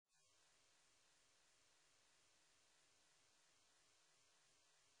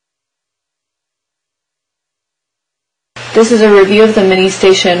This is a review of the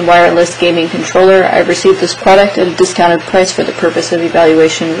MiniStation wireless gaming controller. I've received this product at a discounted price for the purpose of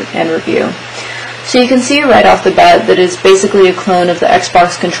evaluation and review. So you can see right off the bat that it's basically a clone of the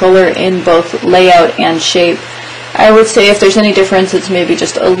Xbox controller in both layout and shape. I would say if there's any difference, it's maybe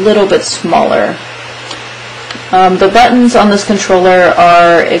just a little bit smaller. The buttons on this controller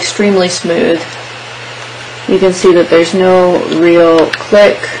are extremely smooth. You can see that there's no real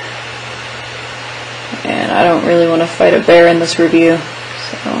click. And I don't really want to fight a bear in this review,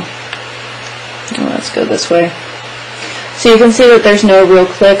 so let's go this way. So you can see that there's no real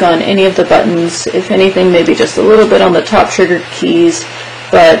click on any of the buttons. If anything, maybe just a little bit on the top trigger keys,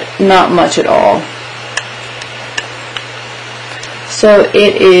 but not much at all. So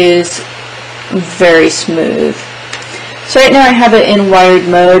it is very smooth. So right now I have it in wired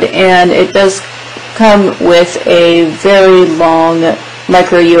mode, and it does come with a very long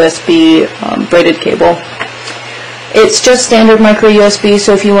micro USB braided cable. It's just standard micro USB,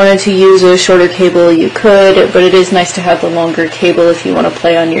 so if you wanted to use a shorter cable you could, but it is nice to have the longer cable if you want to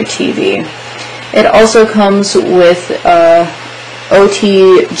play on your TV. It also comes with a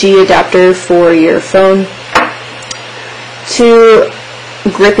OTG adapter for your phone, 2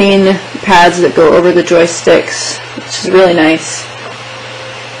 gripping pads that go over the joysticks, which is really nice,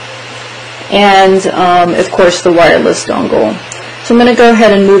 and of course the wireless dongle. So I'm going to go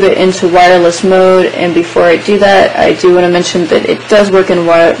ahead and move it into wireless mode, and before I do that, I do want to mention that it does work in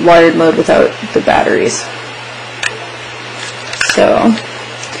wired mode without the batteries. So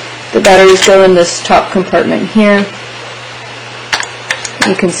the batteries go in this top compartment here.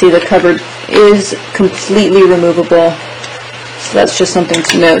 You can see the cover is completely removable, so that's just something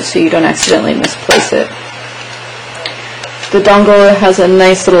to note so you don't accidentally misplace it. The dongle has a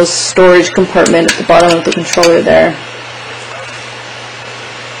nice little storage compartment at the bottom of the controller there.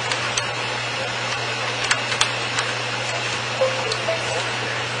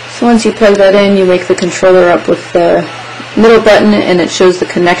 So once you plug that in, you wake the controller up with the middle button, and it shows the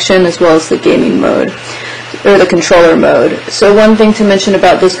connection as well as the gaming mode, or the controller mode. So one thing to mention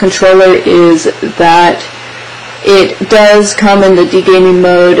about this controller is that it does come in the de-gaming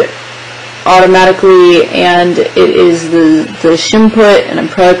mode automatically, and it is the XInput, and I'm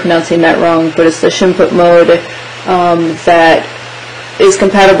probably pronouncing that wrong, but it's the XInput mode that is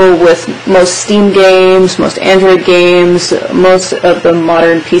compatible with most Steam games, most Android games, most of the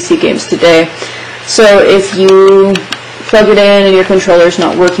modern PC games today. So if you plug it in and your controller is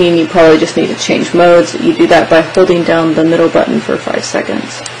not working, you probably just need to change modes. You do that by holding down the middle button for 5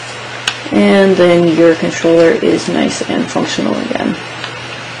 seconds. And then your controller is nice and functional again.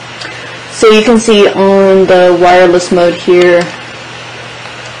 So you can see on the wireless mode here,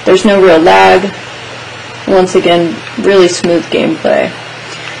 there's no real lag. Once again, really smooth gameplay.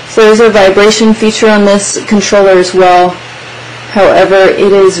 So there's a vibration feature on this controller as well. However,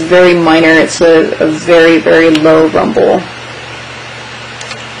 it is very minor. It's a very, very low rumble.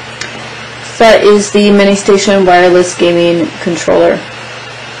 So that is the MiniStation wireless gaming controller.